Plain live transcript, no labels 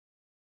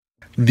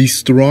The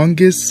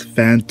strongest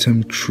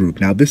Phantom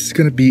Troupe. Now this is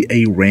going to be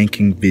a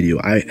ranking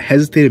video. I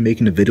hesitated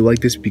making a video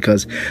like this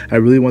because I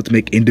really want to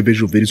make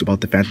individual videos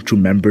about the Phantom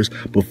Troupe members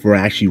before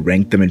I actually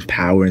rank them in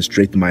power and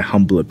straight to my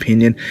humble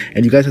opinion.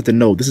 And you guys have to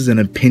know this is an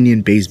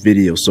opinion based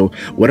video, so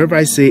whatever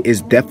I say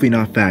is definitely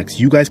not facts.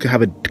 You guys could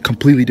have a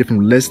completely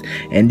different list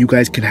and you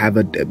guys could have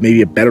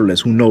maybe a better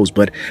list, who knows,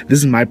 but this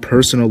is my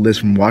personal list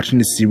from watching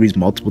the series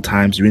multiple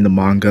times, reading the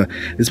manga.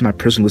 This is my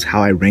personal list,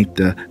 how I rank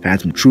the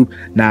Phantom Troupe.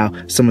 Now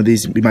some of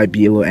these we might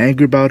be a little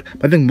angry about,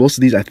 but I think most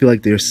of these I feel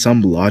like there's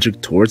some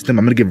logic towards them.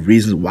 I'm gonna give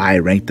reasons why I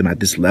rank them at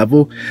this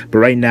level, but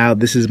right now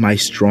this is my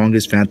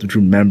strongest Phantom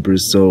Troupe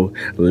members, so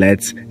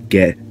let's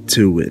get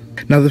to it.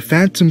 Now the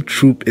Phantom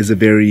Troupe is a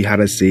very, how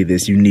to say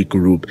this, unique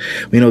group.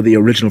 We know the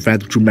original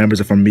Phantom Troupe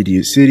members are from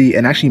Meteor City,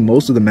 and actually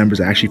most of the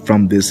members are actually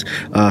from this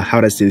how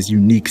to say this,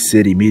 unique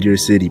city, Meteor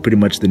City, pretty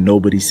much the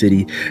nobody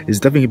city. It's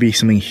definitely gonna be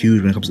something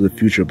huge when it comes to the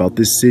future about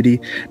this city.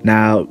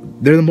 Now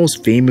they're the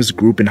most famous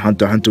group in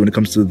Hunter x Hunter when it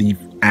comes to the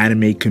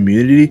anime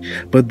community,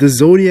 but the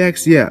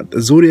Zodiacs, yeah,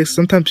 the Zodiacs,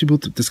 sometimes people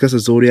discuss the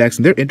Zodiacs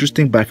and they're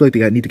interesting, but I feel like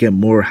they need to get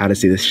more, how to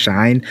say this,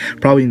 shine.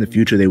 Probably in the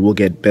future they will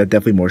get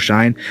definitely more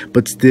shine,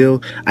 but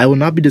still I will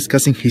not be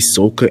discussing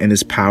Hisoka in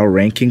this power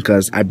ranking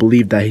because I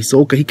believe that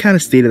Hisoka, he kind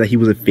of stated that he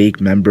was a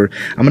fake member.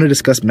 I'm going to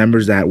discuss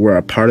members that were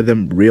a part of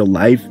them real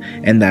life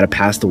and that have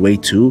passed away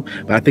too,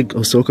 but I think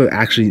Hisoka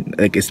actually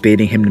like is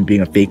stating him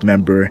being a fake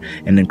member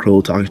and then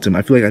Chrollo talking to him.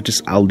 I feel like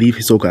I'll leave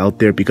Hisoka out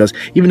there because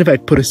even if I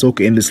put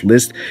Hisoka in this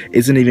list,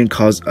 it's even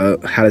cause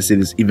how to say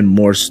this, even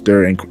more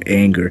stir and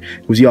anger,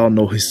 because you all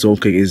know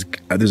Hisoka is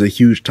there's a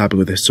huge topic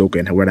with Hisoka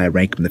and where I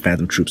rank him in the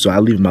Phantom Troupe, so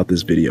I'll leave him out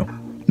this video.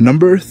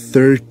 Number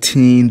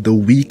 13, the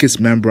weakest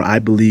member I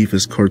believe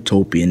is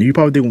Troupe, and you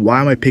probably think,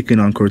 why am I picking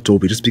on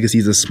Troupe? Just because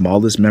he's the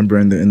smallest member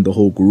in the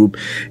whole group,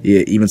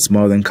 yeah, even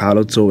smaller than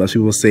Chrollo, as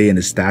people say, in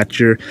his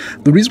stature.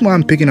 The reason why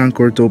I'm picking on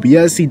Troupe,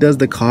 yes, he does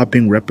the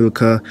copying,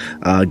 replica,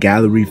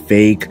 gallery,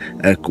 fake,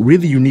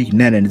 really unique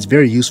net, and it's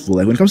very useful.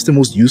 Like when it comes to the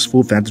most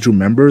useful Phantom Troupe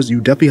members,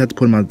 you definitely have to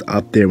put him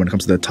up there when it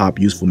comes to the top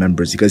useful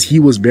members because he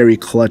was very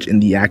clutch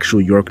in the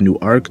actual York New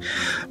arc,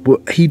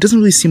 but he doesn't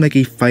really seem like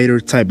a fighter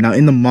type. Now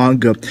in the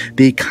manga,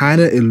 they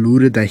kind of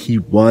alluded that he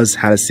was,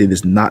 how to say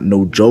this, not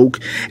no joke,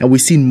 and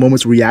we've seen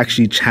moments where he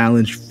actually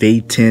challenged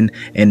Feitan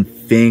and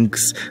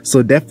Finks,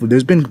 so definitely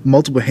there's been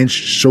multiple hints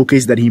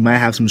showcased that he might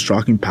have some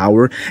striking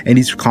power and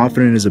he's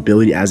confident in his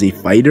ability as a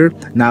fighter.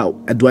 Now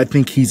do I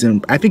think he's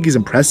I think he's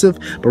impressive,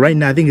 but right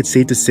now I think it's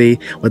safe to say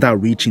without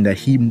reaching that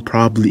he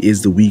probably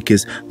is the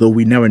weakest, though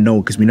we never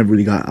know because we never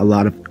really got a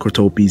lot of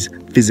Troupe's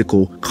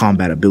physical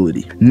combat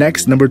ability.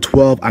 Next, number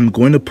 12, I'm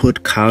going to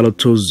put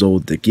Chrollo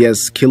Zodiac.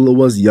 Yes,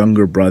 Killua's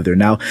younger brother.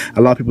 Now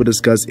a lot of people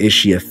discuss, is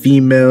she a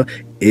female?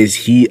 Is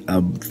he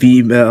a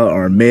female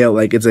or a male?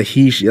 Like it's a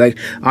he, she. Like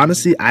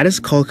honestly, I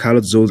just call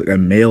Chrollo Zodiac a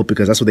male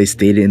because that's what they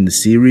stated in the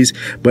series.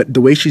 But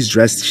the way she's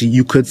dressed,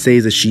 you could say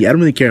is a she. I don't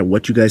really care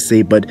what you guys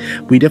say, but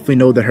we definitely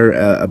know that her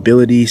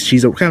abilities.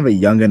 She's kind of a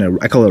young and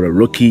I call her a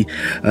rookie.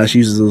 She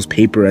uses those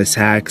paper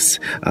attacks.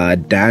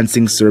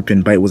 Dancing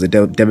serpent bite was a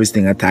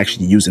devastating attack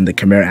she used in the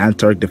Chimera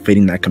Antark,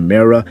 defeating that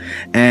Chimera.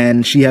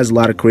 And she has a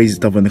lot of crazy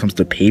stuff when it comes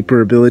to paper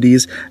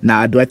abilities.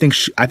 Now, I think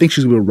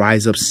she will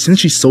rise up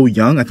since she's so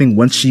young. I think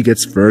once she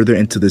gets further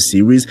into the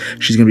series,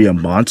 she's gonna be a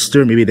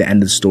monster. Maybe at the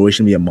end of the story,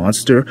 she's gonna be a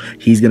monster.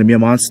 He's gonna be a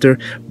monster.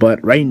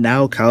 But right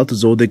now, Chrollo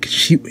Zodiac,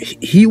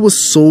 he was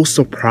so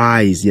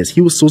surprised. Yes,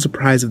 he was so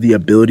surprised of the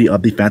ability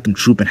of the Phantom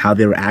Troupe and how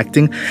they were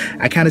acting.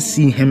 I kind of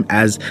see him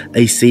as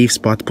a safe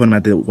spot to put him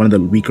at one of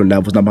the weaker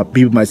levels. Now,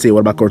 people might say,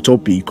 what about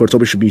Troupe?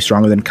 Troupe should be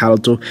stronger than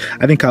Chrollo.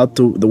 I think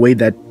Chrollo, the way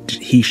that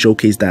he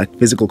showcased that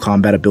physical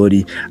combat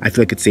ability, I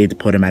feel like it's safe to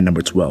put him at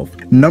number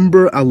 12.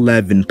 Number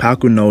 11,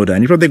 Pakunoda.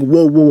 And you probably think,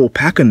 whoa,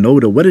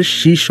 Pakunoda, what does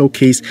she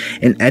showcase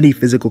in any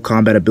physical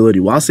combat ability?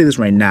 Well, I'll say this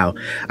right now.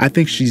 I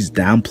think she's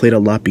downplayed a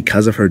lot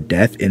because of her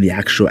death in the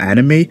actual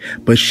anime,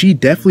 but she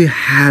definitely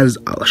has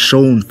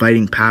shown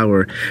fighting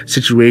power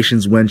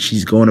situations when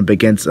she's going up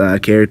against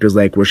characters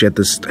like where she had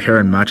her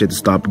and Machi had to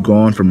stop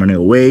Gon from running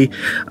away.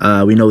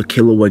 We know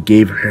Killua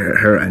gave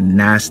her a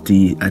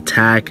nasty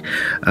attack.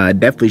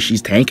 Definitely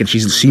she's tanking. She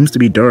seems to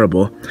be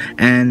durable,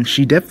 and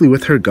she definitely,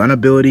 with her gun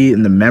ability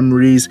and the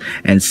memories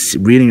and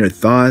reading her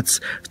thoughts,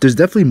 there's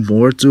definitely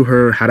more to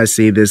her, how to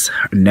say this,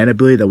 net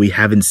ability that we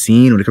haven't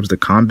seen when it comes to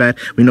combat.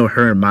 We know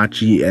her and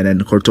Machi and then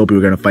Troupe were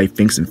going to fight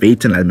Finks and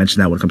Feitan. I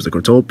mentioned that when it comes to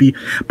Troupe,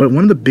 but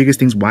one of the biggest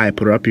things why I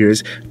put her up here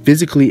is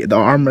physically the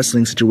arm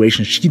wrestling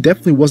situation. She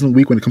definitely wasn't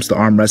weak when it comes to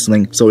arm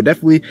wrestling, so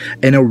definitely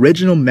an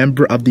original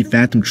member of the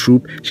Phantom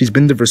Troupe. She's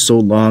been there for so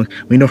long.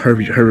 We know her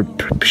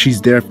she's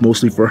there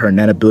mostly for her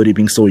net ability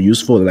being so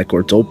useful. powerful like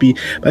Chrope,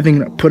 but I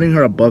think putting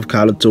her above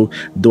Karuto,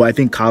 though I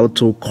think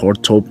Karuto,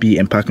 Chrope,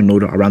 and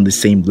Pakunoda are around the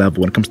same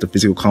level when it comes to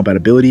physical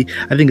compatibility,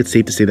 I think it's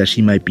safe to say that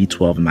she might be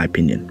 12 in my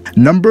opinion.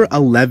 Number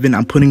 11,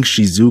 I'm putting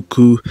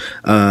Shizuku.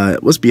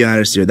 Let's be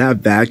honest here, that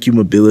vacuum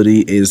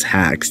ability is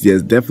hacks.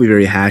 Yes, definitely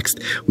very hacks.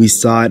 We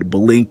saw it,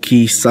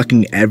 Blinky,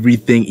 sucking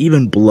everything,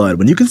 even blood.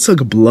 When you can suck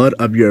blood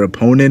of your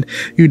opponent,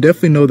 you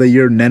definitely know that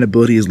your Nen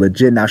ability is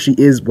legit. Now, she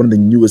is one of the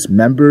newest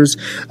members,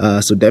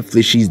 so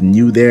definitely she's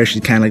new there.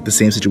 She's kind of like the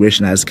same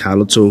situation as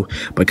Karuto,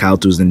 but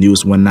Karuto is the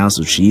newest one now,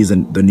 so she's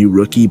the new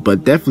rookie.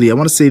 But definitely, I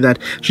want to say that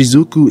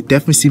Shizuku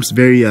definitely seems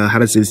very, how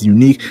to say this,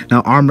 unique.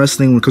 Now, arm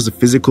wrestling, when it comes to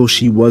physical,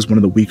 she was one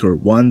of the weaker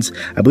ones.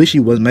 I believe she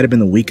might have been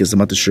the weakest, I'm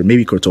not too sure.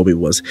 Maybe Chrope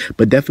was.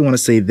 But definitely want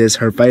to say this,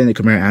 her fighting the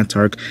Chimera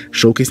Antark,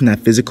 showcasing that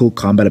physical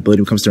combat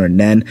ability when it comes to her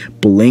Nen,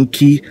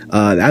 Blinky,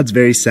 that's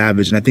very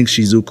savage. And I think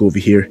Shizuku over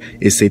here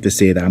is safe to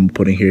say that I'm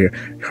putting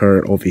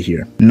her over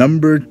here.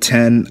 Number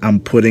 10, I'm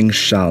putting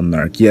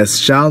Shalnark. Yes,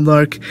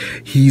 Shalnark,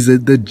 he's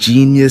the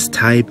genius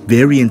type,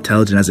 very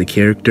intelligent as a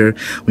character.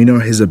 We know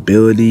his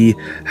ability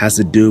has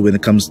to do when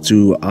it comes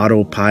to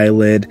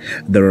autopilot,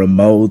 the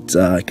remote,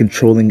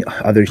 controlling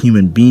other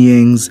human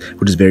beings,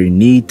 which is very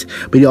neat.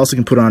 But he also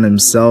can put on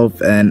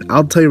himself. And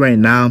I'll tell you right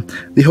now,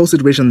 the whole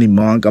situation in the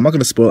manga, I'm not going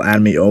to spoil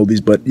anime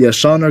oldies, but yeah,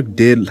 Shalnark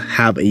did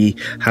have a,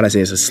 how do I say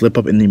this, a slip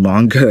up in the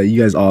manga.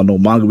 You guys all know,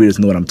 manga readers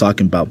know what I'm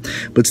talking about.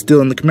 But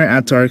still, in the Chimera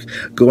Antark,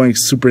 going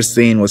Super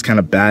Saiyan was kind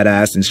of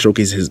badass and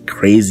showcased his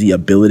crazy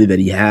ability that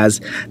he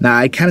has. Now,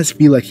 I kind of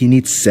feel like he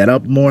needs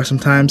setup more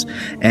sometimes.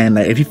 And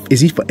like,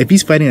 if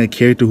he's fighting a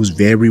character who's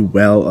very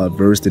well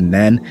versed in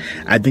Nen,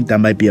 I think that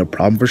might be a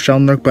problem for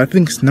Shalnark. But I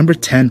think number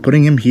 10,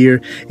 putting him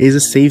here is a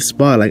safe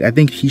spot. Like, I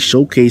think he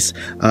showcased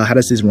how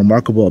to say his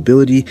remarkable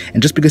ability,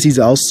 and just because he's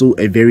also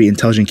a very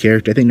intelligent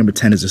character, I think number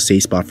 10 is a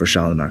safe spot for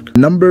Shalnark.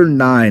 Number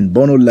 9,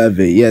 Bono Leve.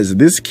 Yes,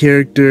 this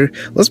character,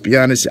 let's be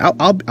honest,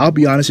 I'll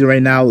be honest here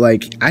right now,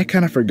 like, I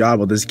kind of forgot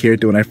about this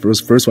character when I was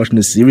first watching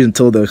the series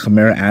until the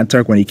Chimera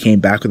Antark, when he came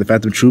back with the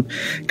Phantom Troupe,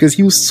 because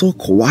he was so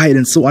quiet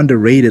and so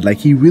underrated. Like,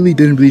 he really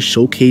didn't really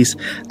showcase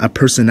a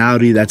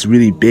personality that's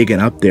really big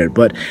and up there.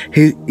 But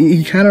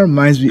he kind of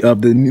reminds me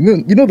of the,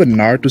 you know the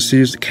Naruto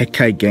series,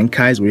 Kekkai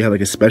Genkais, where you have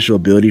like a special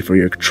ability for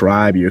your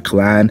tribe, your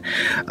clan.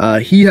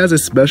 He has a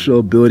special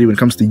ability when it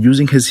comes to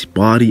using his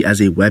body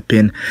as a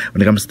weapon,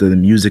 when it comes to the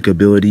music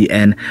ability,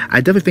 and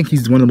I definitely think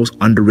he's one of the most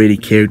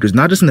underrated characters,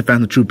 not just in the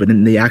Phantom Troupe, but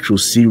in the actual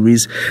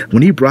series.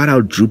 When he brought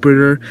out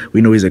Jupiter,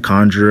 we know he's a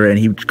conjurer, and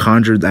he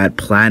conjured that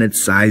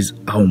planet-sized,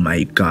 oh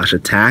my gosh,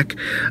 attack.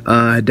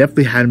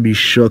 Definitely had me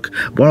shook.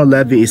 Bono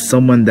Leve is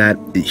someone that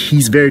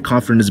he's very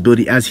confident in his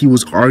ability, as he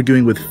was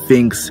arguing with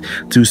Finks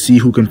to see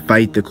who can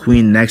fight the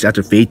queen next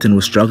after Feitan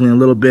was struggling a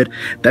little bit.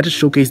 That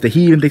just showcased that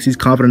he even thinks he's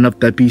confident enough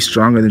to be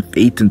stronger than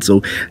Feitan.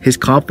 So his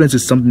confidence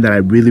is something that I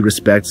really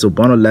respect. So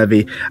Bono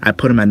Leve, I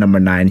put him at number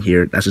 9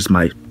 here. That's just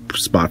my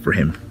spot for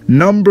him.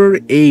 Number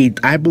 8,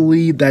 I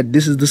believe that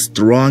this is the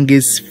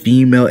strongest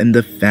female in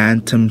the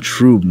Phantom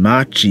Troupe,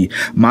 Machi.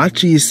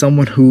 Machi is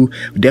someone who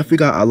definitely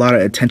got a lot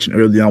of attention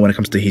early on when it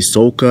comes to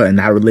Hisoka and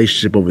that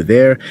relationship over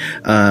there.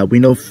 We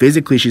know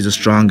physically she's the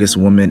strongest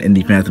woman in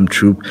the Phantom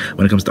Troupe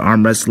when it comes to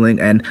arm wrestling,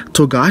 and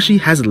Togashi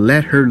has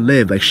let her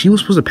live. Like, she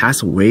was supposed to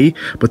pass away,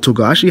 but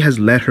Togashi has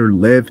let her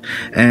live.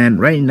 And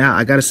right now,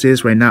 I gotta say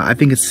this right now, I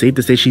think it's safe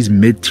to say she's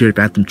mid-tier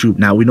Phantom Troupe.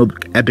 Now, we know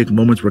the epic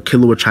moments where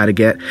Killer would try to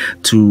get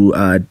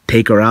to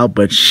take her out,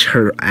 but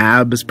her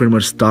abs pretty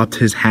much stopped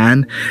his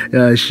hand.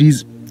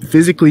 She's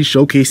physically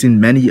showcasing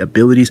many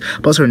abilities,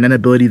 plus her Nen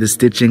ability, the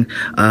stitching.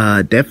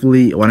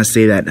 Definitely want to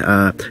say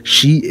that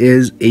she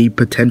is a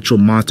potential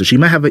monster. She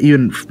might have an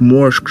even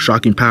more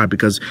shocking power,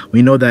 because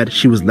we know that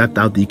she was left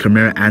out the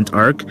Chimera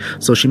Antark,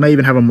 so she might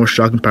even have a more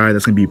shocking power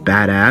that's going to be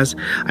badass.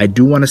 I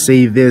do want to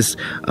say this,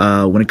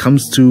 when it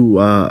comes to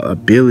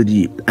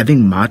ability, I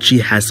think Machi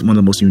has one of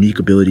the most unique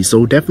abilities,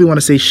 so definitely want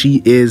to say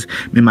she is,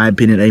 in my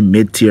opinion, a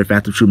mid-tier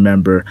Phantom Troupe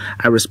member.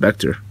 I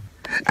respect her.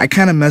 I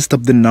kind of messed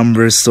up the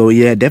numbers, so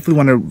yeah, definitely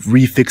want to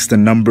refix the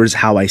numbers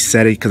how I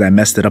said it, because I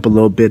messed it up a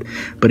little bit.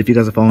 But if you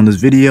guys are following this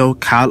video,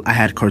 I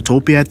had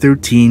Chrope at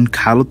 13,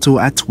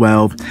 Karuto at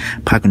 12,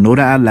 Pakunoda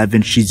at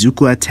 11,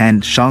 Shizuku at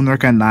 10,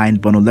 Shalnark at 9,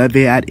 Bono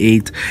Leve at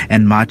 8,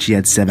 and Machi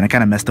at 7. I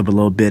kind of messed up a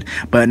little bit,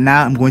 but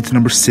now I'm going to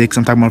number 6.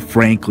 I'm talking about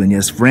Franklin.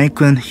 Yes,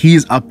 Franklin,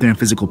 he's up there in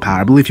physical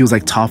power. I believe he was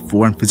like top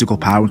 4 in physical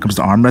power when it comes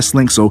to arm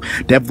wrestling, so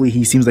definitely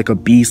he seems like a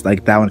beast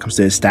like that when it comes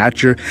to his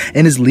stature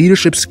and his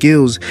leadership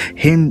skills.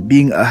 Him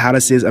being how to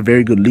say is a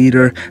very good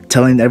leader,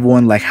 telling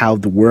everyone like how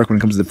to work when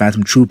it comes to the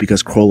Phantom Troupe,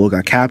 because Chrollo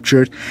got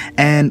captured.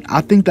 And I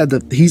think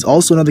that he's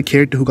also another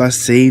character who got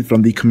saved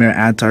from the Chimera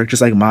Antark,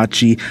 just like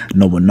Machi,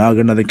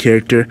 Nobunaga, another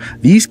character.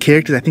 These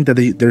characters, I think that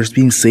they're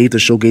being saved to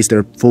showcase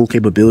their full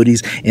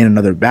capabilities in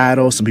another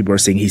battle. Some people are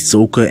saying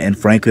Hisoka and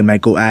Franklin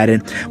might go at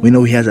it. We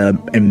know he has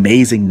an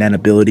amazing Nen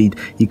ability.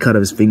 He cut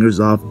his fingers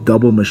off,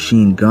 double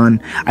machine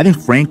gun. I think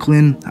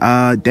Franklin,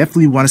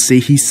 definitely want to say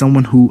he's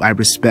someone who I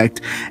respect.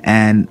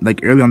 And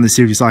like early on the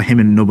series, you saw him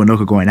and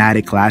Nobunaga going at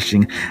it,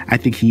 clashing. I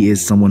think he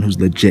is someone who's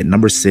legit.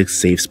 Number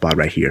 6, safe spot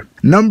right here.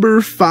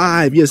 Number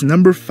 5, yes,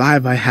 number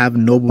 5, I have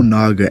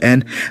Nobunaga.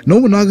 And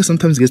Nobunaga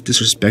sometimes gets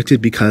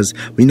disrespected because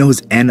we know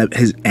his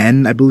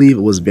N, I believe,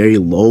 was very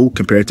low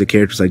compared to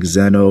characters like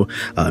Zeno,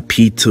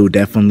 P2,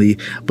 definitely.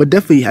 But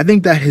definitely, I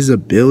think that his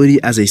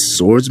ability as a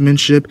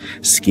swordsmanship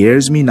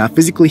scares me. Now,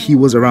 physically, he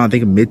was around, I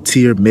think, mid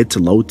to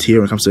low tier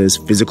when it comes to his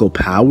physical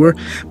power.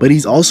 But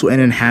he's also an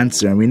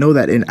enhancer. And we know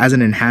that as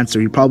an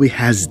enhancer, he probably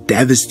has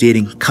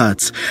devastating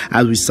cuts.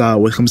 As we saw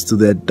when it comes to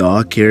the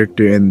dog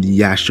character in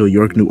the actual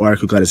York New Arc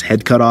who got his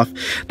head cut off.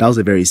 That was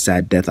a very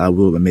sad death, I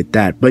will admit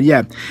that. But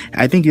yeah,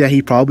 I think that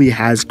he probably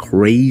has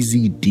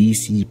crazy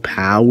DC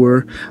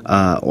power.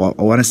 I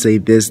want to say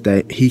this,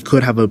 that he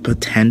could have a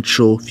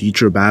potential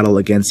future battle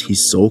against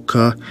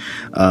Hisoka.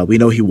 We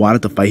know he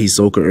wanted to fight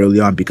Hisoka early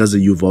on because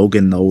of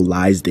Uvogin, no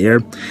lies there.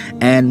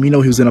 And we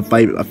know he was going to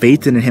fight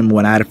Feitan, and him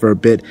went at it for a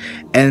bit.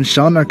 And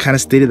Shalnark kind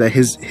of stated that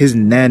his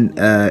Nen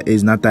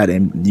is not that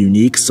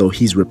unique, so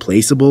he's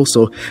replaceable.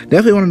 So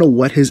definitely want to know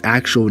what his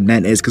actual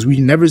Nen is, because we've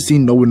never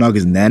seen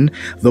Nobunaga's Nen,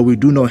 though we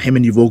do know him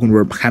and Uvogin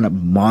were kind of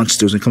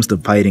monsters when it comes to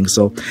fighting.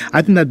 So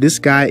I think that this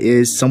guy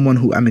is someone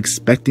who I'm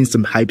expecting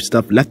some hype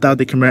stuff. Left out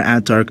the Chimera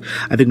Ant arc,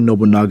 I think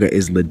Nobunaga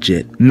is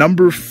legit.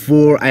 Number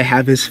 4, I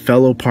have his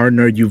fellow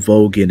partner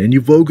Uvogin, and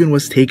Uvogin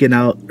was taken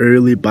out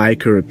early by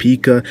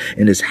Kurapika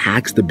in his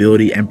hack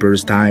stability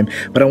Emperor's Time.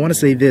 But I want to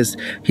say this,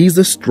 he's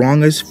the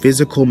strongest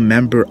physical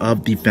member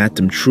of the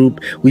Phantom Troupe.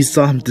 We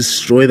saw him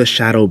destroy the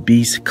Shadow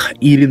Beast,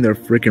 eating their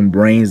freaking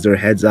brains, their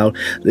heads out.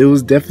 It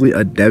was definitely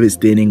a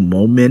devastating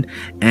moment.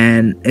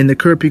 And in the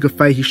Kurapika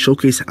fight, he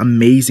showcased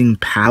amazing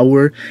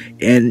power.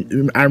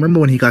 And I remember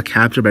when he got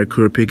captured by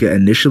Kurapika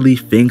initially,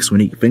 Finks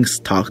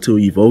talked to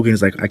Uvogin,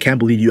 he's like, I can't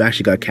believe you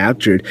actually got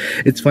captured.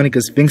 It's funny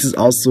because Finks is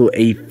also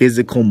a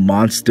physical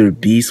monster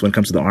beast when it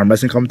comes to the arm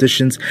wrestling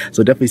competitions.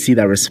 So definitely see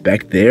that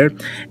respect there.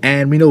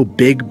 And we know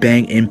Big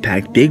Bang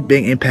Impact. Big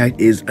Bang Impact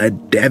is a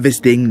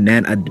devastating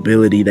Nen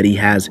ability that he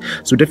has.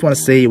 So definitely want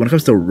to say when it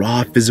comes to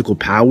raw physical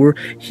power,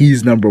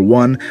 he's number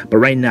 1. But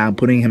right now I'm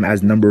putting him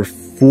as number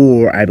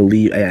 4, I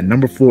believe.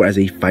 Number 4 as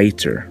a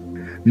fighter.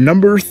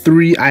 Number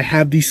 3, I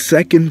have the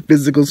second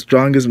physical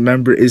strongest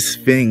member is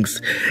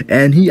Finks,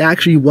 and he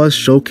actually was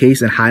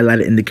showcased and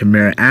highlighted in the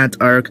Chimera Ant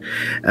arc.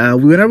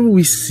 Whenever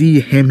we see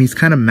him, he's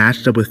kind of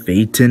matched up with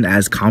Feitan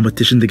as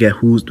competition to get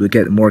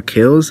more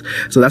kills.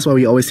 So that's why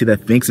we always say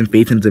that Finks and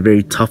Feitan is a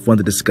very tough one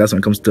to discuss when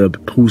it comes to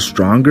who's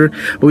stronger.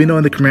 But we know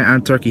in the Chimera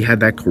Ant arc, he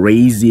had that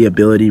crazy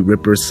ability,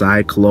 Ripper,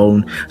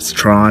 Cyclone,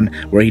 Tron,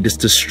 where he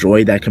just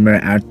destroyed that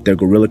Chimera Ant, the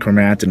Gorilla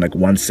Chimera Ant, in like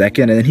 1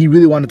 second. And then he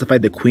really wanted to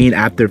fight the Queen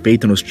after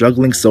Feitan was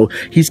struggling. So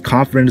he's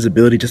confident in his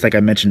ability, just like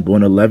I mentioned,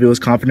 Buono Levi was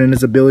confident in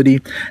his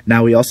ability.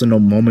 Now we also know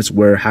moments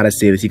where, how to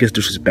say this, he gets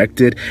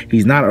disrespected.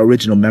 He's not an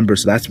original member,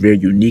 so that's very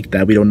unique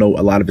that we don't know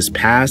a lot of his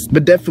past.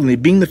 But definitely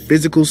being the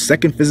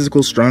second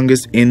physical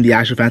strongest in the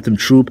actual Phantom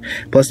Troupe,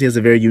 plus he has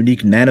a very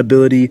unique Nen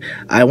ability.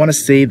 I want to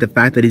say the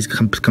fact that he's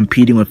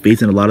competing with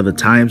Feitan a lot of the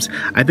times,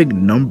 I think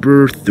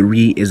number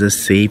 3 is a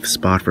safe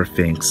spot for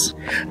Finks.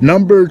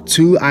 Number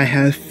 2, I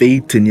have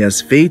Feitan.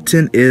 Yes,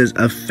 Feitan is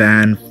a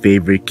fan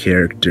favorite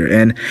character,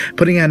 and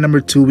putting at number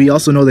 2, we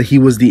also know that he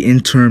was the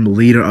interim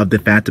leader of the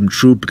Phantom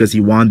Troupe because he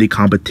won the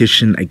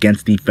competition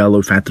against the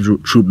fellow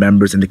Phantom Troupe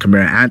members in the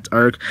Chimera Ant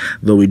arc,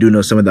 though we do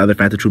know some of the other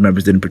Phantom Troupe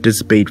members didn't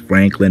participate,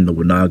 Franklin,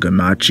 Nobunaga,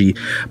 Machi.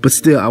 But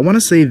still, I want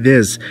to say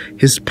this,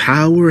 his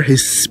power,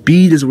 his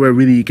speed is where it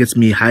really gets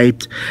me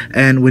hyped,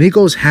 and when he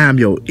goes ham,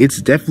 yo,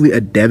 it's definitely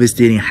a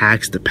devastating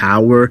hacks to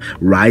power,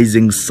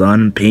 Rising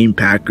Sun, Pain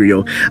Packer,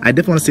 yo. I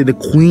definitely want to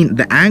say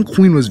the Ant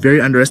Queen was very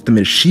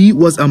underestimated. She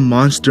was a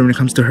monster when it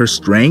comes to her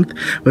strength,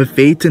 but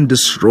Feitan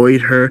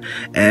destroyed her.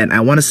 And I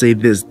want to say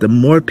this, the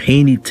more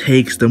pain he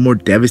takes, the more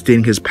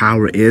devastating his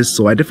power is.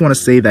 So I definitely want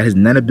to say that his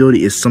Nen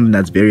ability is something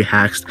that's very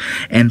hacked,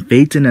 and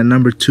Feitan at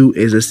number 2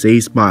 is a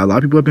safe spot. A lot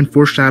of people have been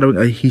foreshadowing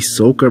a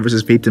Hisoka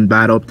versus Feitan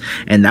battle,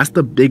 and that's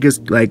the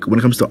biggest, like, when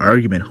it comes to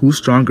argument, who's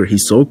stronger,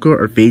 Hisoka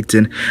or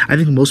Feitan? I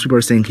think most people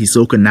are saying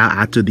Hisoka now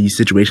after the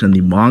situation in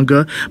the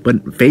manga, but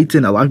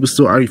Feitan, a lot of people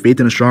still argue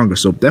Feitan is stronger.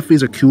 So definitely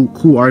is a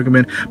cool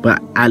argument, but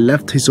I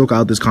left Hisoka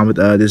out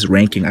this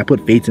ranking. I put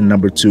Feitan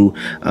number 2.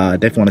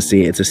 Definitely want to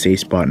say it's a safe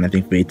spot, and I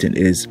think Feitan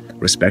is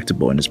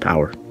respectable in his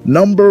power.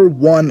 Number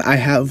 1, I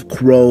have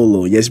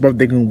Chrollo. Yes, you're probably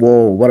thinking,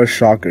 whoa, what a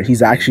shocker.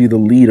 He's actually the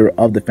leader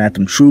of the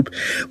Phantom Troupe.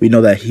 We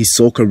know that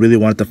Hisoka really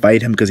wanted to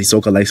fight him because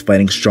Hisoka likes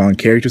fighting strong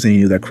characters, and he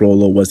knew that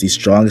Chrollo was the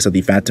strongest of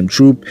the Phantom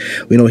Troupe.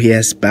 We know he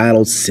has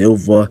battled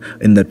Silva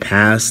in the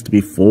past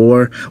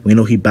before. We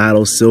know he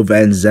battled Silva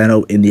and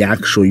Zeno in the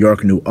actual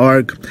York New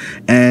Arc.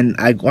 And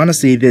I want to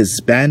say this,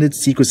 Bandit,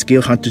 Secret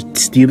Skill Hunter,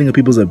 stealing of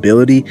people's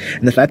ability,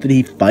 and the fact that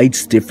he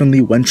bites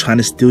differently when trying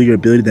to steal your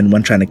ability than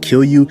when trying to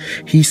kill you.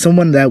 He's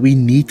someone that we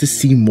need to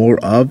see more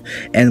of,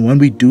 and when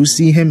we do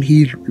see him,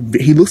 he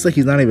looks like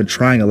he's not even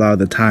trying a lot of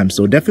the time.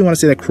 So definitely want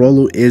to say that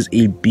Chrollo is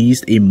a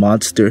beast, a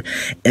monster,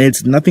 and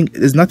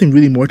there's nothing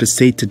really more to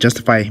say to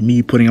justify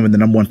me putting him in the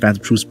 #1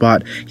 Phantom Troupe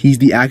spot. He's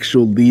the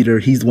actual leader.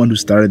 He's the one who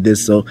started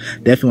this. So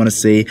definitely want to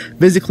say,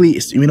 physically,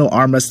 you know,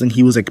 arm wrestling,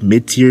 he was like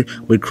mid-tier.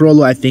 With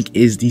Chrollo, I think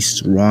is the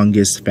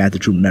strongest Phantom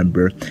Troupe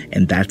member,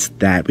 and that's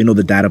that. We know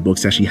the data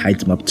books actually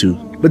hyped him up too.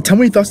 But tell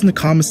me your thoughts in the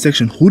comment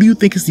section. Who do you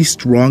think is the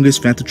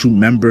strongest Phantom Troupe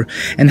member,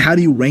 and how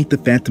do you rank the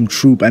Phantom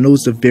Troupe? I know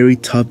it's a very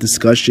tough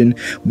discussion.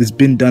 It's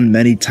been done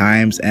many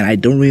times, and I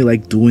don't really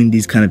like doing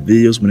these kind of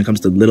videos when it comes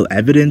to little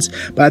evidence,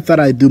 but I thought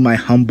I'd do my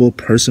humble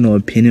personal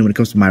opinion when it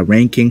comes to my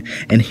ranking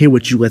and hear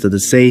what you guys have to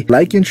say.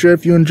 Like and share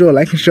if you enjoy,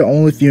 like and share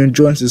only if you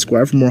enjoy, and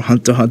subscribe for more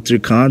Hunter x Hunter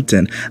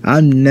content.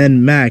 I'm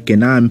Nen Mac,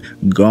 and I'm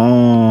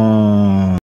gone.